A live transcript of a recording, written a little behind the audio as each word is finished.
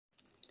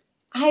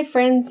Hi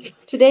friends,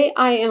 today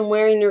I am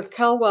wearing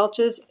Raquel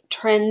Welch's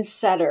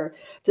Trendsetter.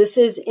 This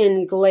is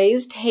in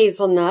Glazed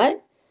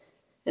Hazelnut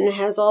and it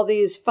has all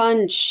these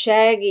fun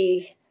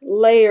shaggy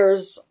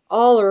layers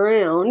all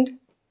around.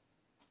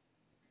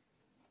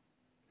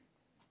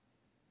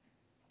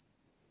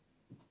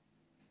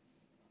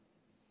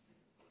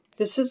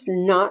 This is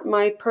not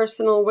my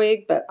personal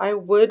wig, but I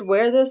would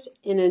wear this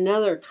in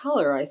another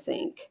color, I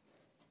think.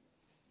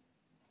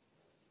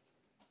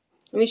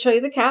 Let me show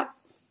you the cap.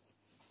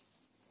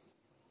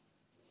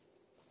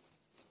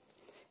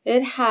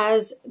 It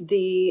has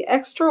the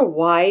extra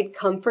wide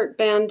comfort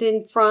band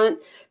in front,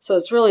 so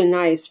it's really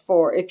nice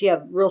for if you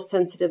have real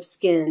sensitive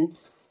skin.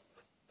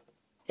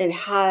 It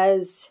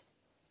has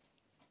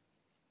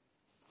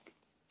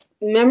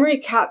memory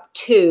cap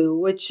 2,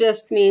 which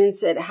just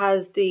means it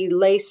has the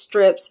lace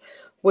strips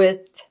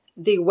with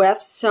the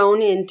wefts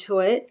sewn into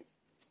it,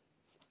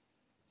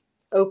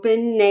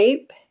 open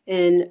nape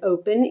and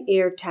open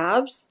ear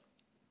tabs.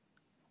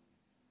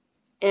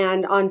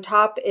 And on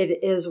top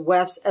it is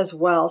wefts as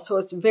well. So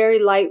it's very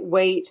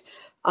lightweight,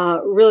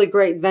 really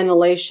great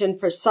ventilation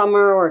for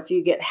summer or if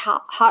you get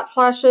hot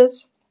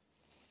flashes.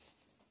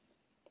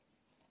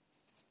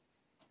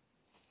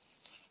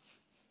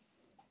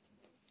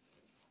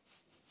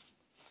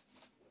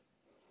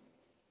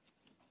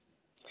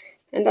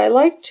 And I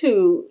like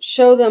to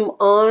show them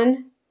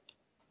on,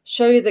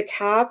 show you the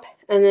cap,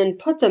 and then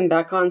put them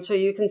back on so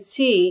you can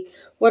see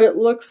what it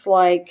looks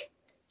like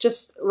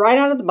just right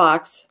out of the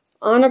box.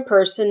 On a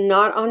person,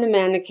 not on a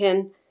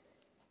mannequin,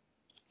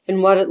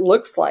 and what it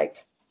looks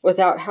like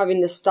without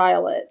having to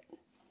style it.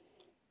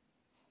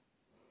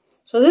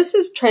 So this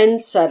is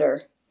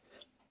Trendsetter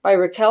by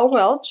Raquel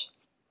Welch,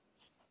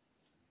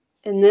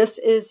 and this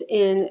is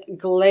in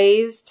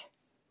Glazed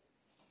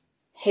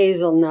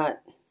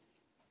Hazelnut.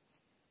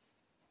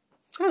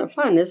 Kind of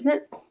fun, isn't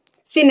it?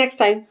 See you next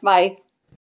time. Bye.